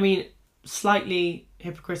 I mean, slightly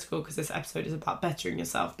hypocritical because this episode is about bettering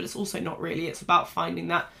yourself, but it's also not really. It's about finding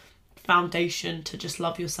that foundation to just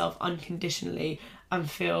love yourself unconditionally and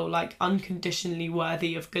feel like unconditionally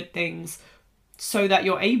worthy of good things, so that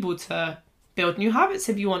you're able to build new habits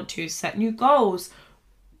if you want to, set new goals,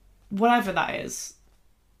 whatever that is.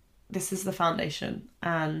 This is the foundation,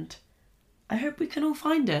 and I hope we can all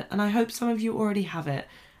find it, and I hope some of you already have it,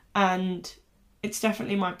 and it's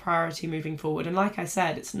definitely my priority moving forward. And like I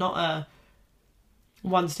said, it's not a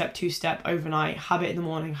 1-step, 2-step overnight habit in the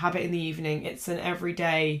morning, habit in the evening. It's an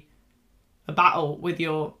everyday battle with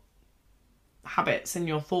your habits and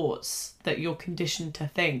your thoughts that you're conditioned to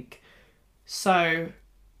think. So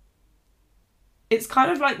it's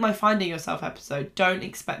kind of like my finding yourself episode. Don't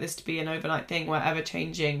expect this to be an overnight thing. We're ever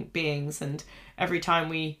changing beings, and every time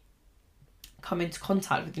we come into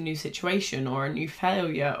contact with a new situation or a new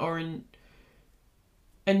failure or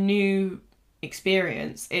a new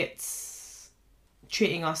experience, it's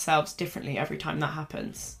treating ourselves differently every time that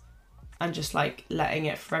happens, and just like letting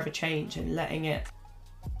it forever change and letting it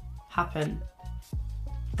happen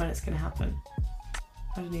when it's going to happen.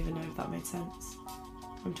 I don't even know if that made sense.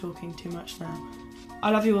 I'm talking too much now.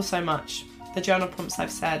 I love you all so much. The journal prompts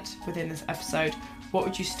I've said within this episode: what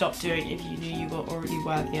would you stop doing if you knew you were already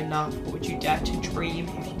worthy enough? What would you dare to dream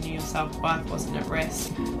if you knew your self-worth wasn't at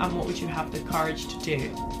risk? And what would you have the courage to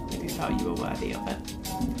do if you felt you were worthy of it?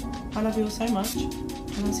 I love you all so much,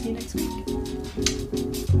 and I'll see you next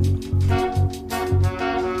week.